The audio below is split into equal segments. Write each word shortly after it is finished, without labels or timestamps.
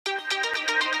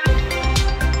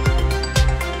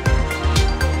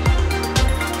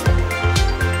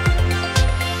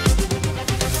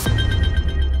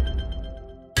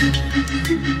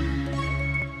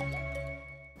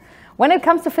When it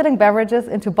comes to fitting beverages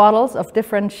into bottles of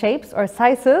different shapes or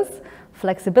sizes,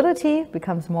 flexibility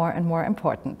becomes more and more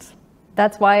important.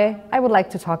 That's why I would like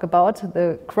to talk about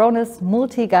the Krones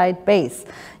MultiGuide Base.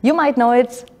 You might know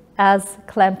it as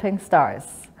clamping stars.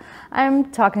 I'm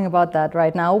talking about that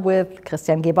right now with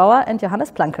Gebauer and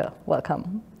Johannes Plankl.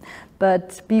 Welcome.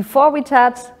 But before we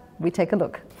chat, we take a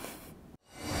look.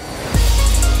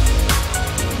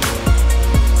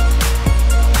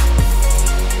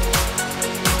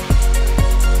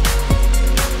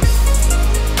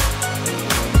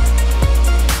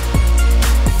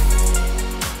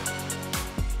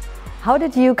 How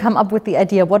did you come up with the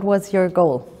idea? What was your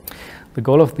goal? The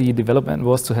goal of the development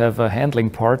was to have a handling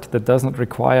part that does not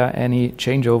require any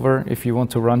changeover if you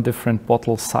want to run different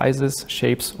bottle sizes,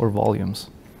 shapes or volumes.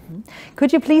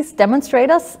 Could you please demonstrate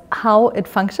us how it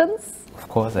functions? Of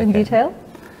course, I can. In detail?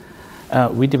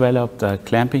 We developed a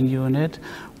clamping unit,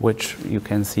 which you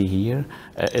can see here.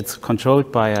 It's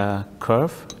controlled by a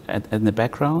curve in the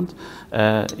background.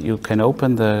 You can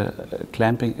open the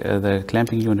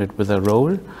clamping unit with a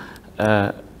roll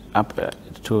up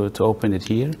to open it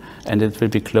here, and it will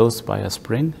be closed by a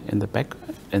spring in the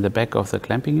back of the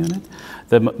clamping unit.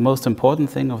 The most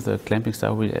important thing of the clamping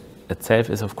star wheel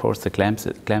itself is, of course, the clamps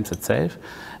itself.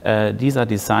 These are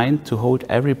designed to hold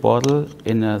every bottle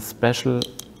in a special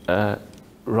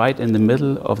right in the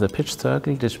middle of the pitch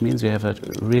circle, which means you have a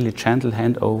really gentle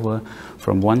handover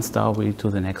from one star wheel to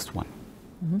the next one.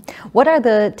 What are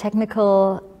the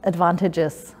technical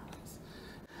advantages?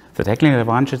 The technical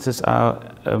advantages are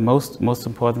most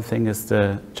important thing is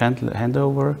the gentle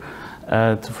handover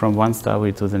from one star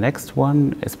wheel to the next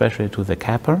one, especially to the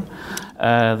capper.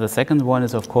 The second one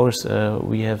is, of course,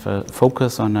 we have a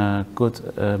focus on a good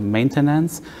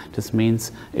maintenance. This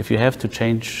means if you have to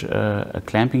change a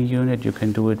clamping unit, you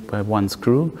can do it by one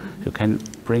screw. You can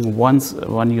bring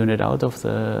one unit out of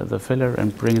the filler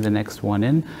and bring the next one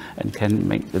in, and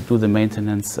can do the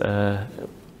maintenance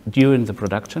during the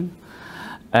production.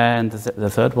 And the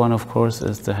third one, of course,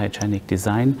 is the hygienic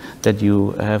design, that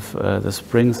you have the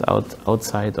springs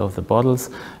outside of the bottles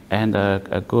and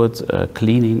a good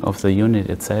cleaning of the unit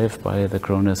itself by the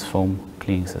Krones foam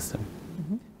cleaning system.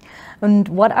 And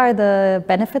what are the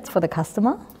benefits for the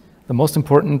customer? The most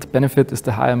important benefit is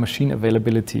the higher machine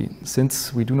availability.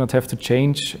 Since we do not have to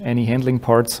change any handling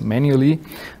parts manually,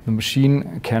 the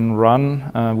machine can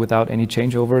run without any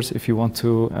changeovers if you want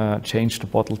to change the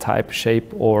bottle type,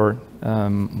 shape or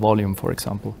volume, for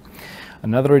example.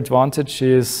 Another advantage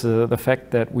is the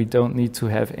fact that we don't need to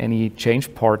have any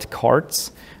change part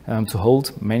carts to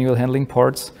hold manual handling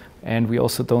parts. And we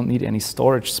also don't need any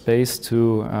storage space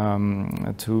to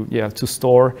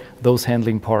store those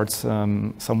handling parts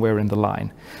somewhere in the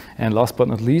line. And last but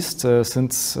not least,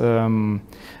 since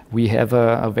we have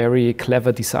a very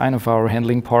clever design of our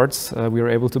handling parts, we are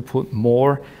able to put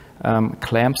more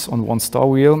clamps on one star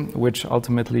wheel, which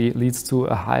ultimately leads to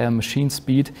a higher machine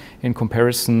speed in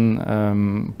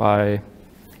comparison by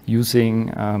using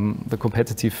the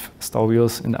competitive star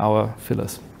wheels in our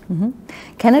fillers.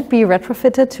 Can it be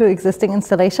retrofitted to existing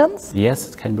installations? Yes,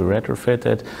 it can be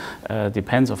retrofitted.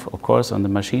 Depends, of course, on the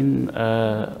machine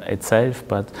itself,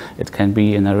 but it can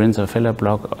be in a rinser filler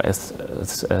block as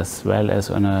well as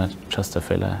on just a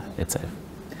filler itself.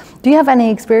 Do you have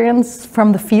any experience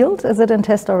from the field? Is it in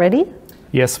test already?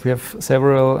 Yes, we have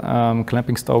several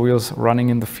clamping star wheels running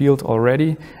in the field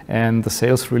already, and the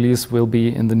sales release will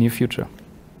be in the near future.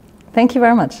 Thank you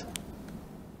very much.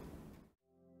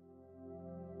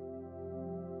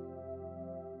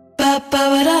 Ba ba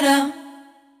ba da da.